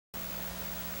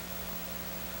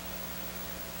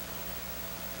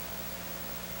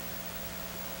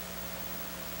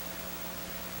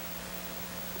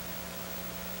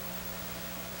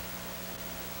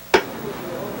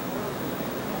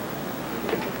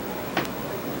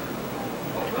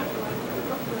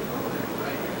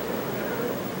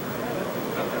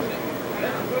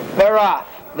They're off.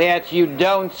 That's You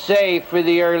Don't Say for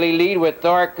the early lead with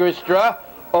Orchestra.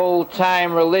 Old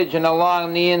Time Religion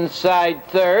along the inside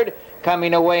third.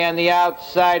 Coming away on the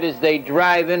outside as they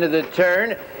drive into the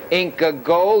turn. Inca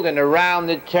Gold, and around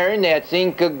the turn, that's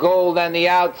Inca Gold on the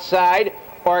outside.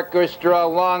 Orchestra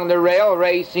along the rail,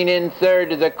 racing in third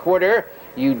to the quarter.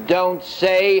 You Don't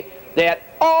Say. That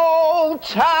Old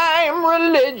Time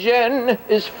Religion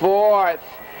is fourth.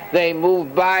 They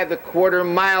move by the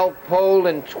quarter-mile pole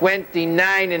in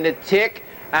 29 and a tick.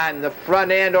 On the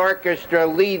front end, Orchestra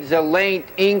leads a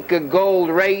length. Inca Gold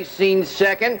racing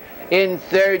second. In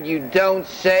third, You Don't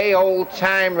Say. Old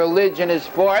Time Religion is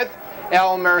fourth.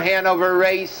 Elmer Hanover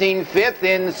racing fifth.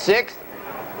 In sixth,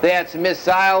 that's Miss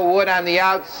Islewood on the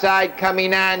outside.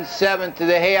 Coming on seventh to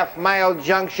the half-mile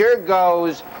juncture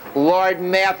goes Lord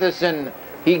Matheson.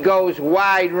 He goes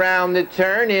wide round the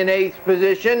turn. In eighth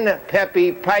position,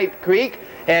 Peppy Pipe Creek,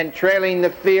 and trailing the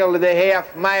field of the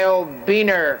half-mile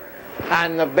Beaner.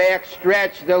 On the back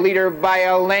stretch, the leader by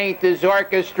a length is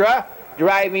Orchestra.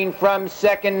 Driving from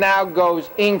second now goes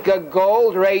Inca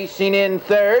Gold, racing in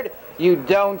third. You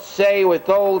Don't Say with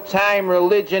Old Time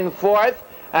Religion fourth.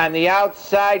 On the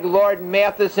outside, Lord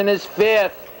Matheson is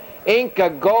fifth. Inca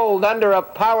Gold under a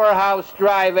powerhouse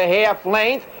drive, a half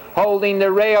length. Holding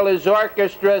the rail is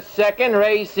Orchestra second.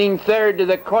 Racing third to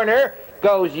the corner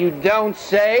goes You Don't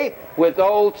Say with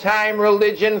Old Time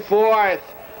Religion fourth.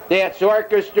 That's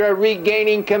Orchestra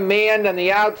regaining command on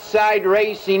the outside,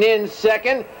 racing in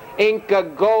second. Inca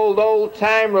Gold, Old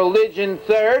Time Religion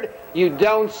third. You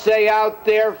Don't Say out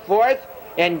there fourth.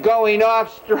 And going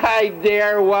off stride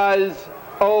there was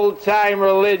Old Time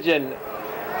Religion.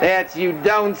 That's You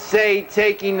Don't Say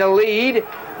taking the lead.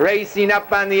 Racing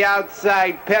up on the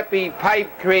outside, Peppy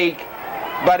Pipe Creek.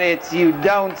 But it's You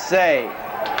Don't Say.